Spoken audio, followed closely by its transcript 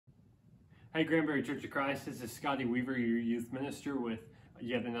Hey, Granbury Church of Christ, this is Scotty Weaver, your youth minister, with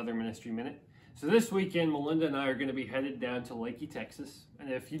yet another Ministry Minute. So this weekend, Melinda and I are going to be headed down to Leakey, Texas.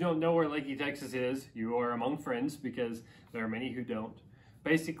 And if you don't know where Leakey, Texas is, you are among friends, because there are many who don't.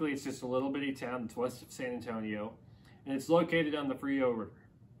 Basically, it's just a little bitty town that's west of San Antonio, and it's located on the Frio River.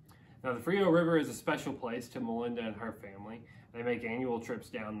 Now, the Frio River is a special place to Melinda and her family. They make annual trips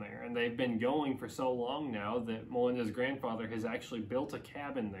down there, and they've been going for so long now that Melinda's grandfather has actually built a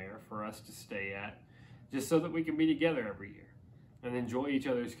cabin there for us to stay at, just so that we can be together every year and enjoy each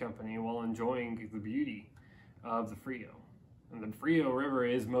other's company while enjoying the beauty of the Frio. And the Frio River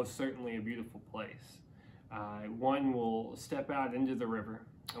is most certainly a beautiful place. One will step out into the river,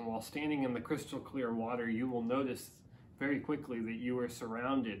 and while standing in the crystal clear water, you will notice very quickly that you are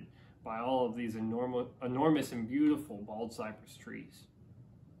surrounded by all of these enormous and beautiful bald cypress trees.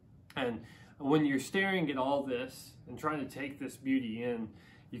 And when you're staring at all this and trying to take this beauty in,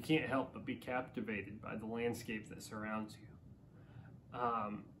 you can't help but be captivated by the landscape that surrounds you.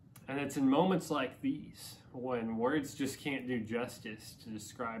 And it's in moments like these, when words just can't do justice to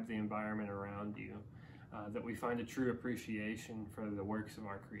describe the environment around you, that we find a true appreciation for the works of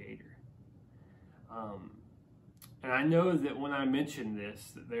our Creator. And I know that when I mention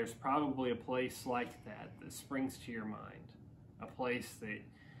this, that there's probably a place like that that springs to your mind, a place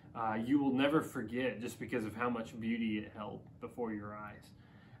that you will never forget just because of how much beauty it held before your eyes,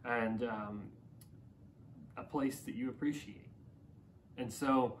 and a place that you appreciate. And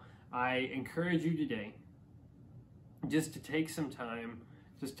so I encourage you today just to take some time,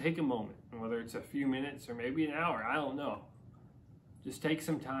 just take a moment, whether it's a few minutes or maybe an hour, I don't know. Just take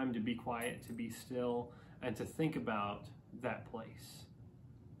some time to be quiet, to be still, and to think about that place,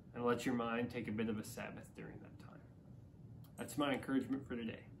 and let your mind take a bit of a Sabbath during that time. That's my encouragement for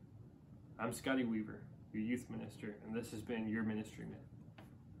today. I'm Scotty Weaver, your youth minister, and this has been your Ministry Minute.